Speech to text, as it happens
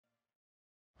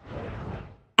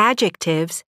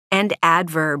Adjectives and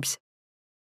Adverbs.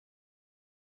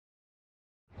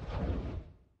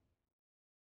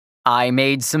 I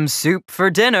made some soup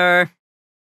for dinner.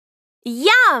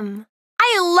 Yum!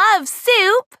 I love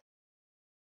soup!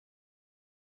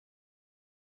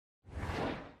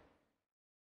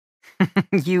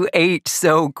 You ate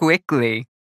so quickly.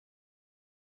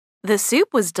 The soup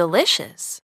was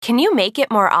delicious. Can you make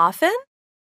it more often?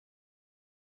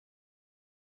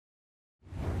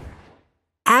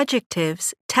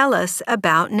 Adjectives tell us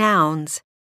about nouns.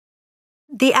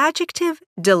 The adjective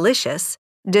delicious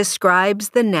describes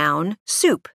the noun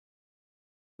soup.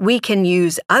 We can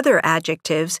use other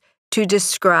adjectives to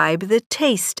describe the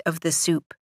taste of the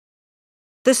soup.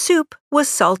 The soup was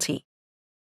salty.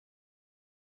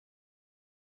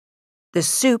 The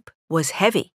soup was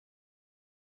heavy.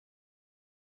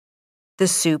 The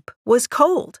soup was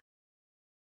cold.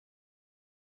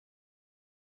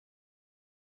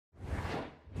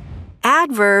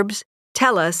 Adverbs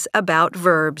tell us about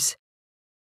verbs.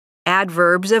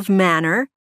 Adverbs of manner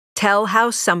tell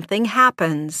how something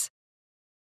happens.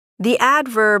 The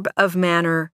adverb of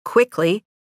manner quickly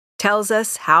tells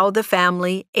us how the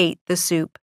family ate the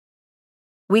soup.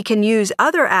 We can use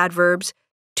other adverbs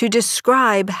to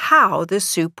describe how the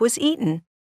soup was eaten.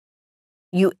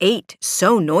 You ate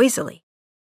so noisily.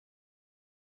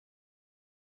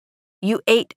 You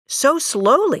ate so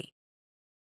slowly.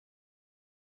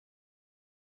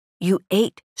 You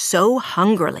ate so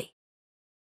hungrily.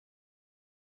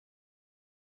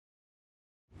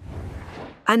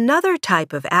 Another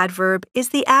type of adverb is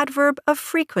the adverb of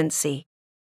frequency.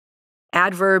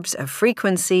 Adverbs of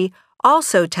frequency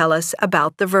also tell us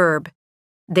about the verb.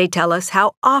 They tell us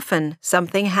how often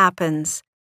something happens.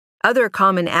 Other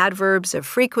common adverbs of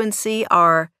frequency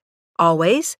are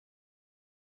always,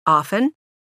 often,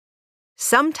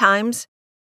 sometimes,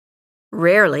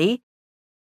 rarely,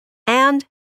 and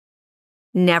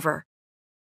never.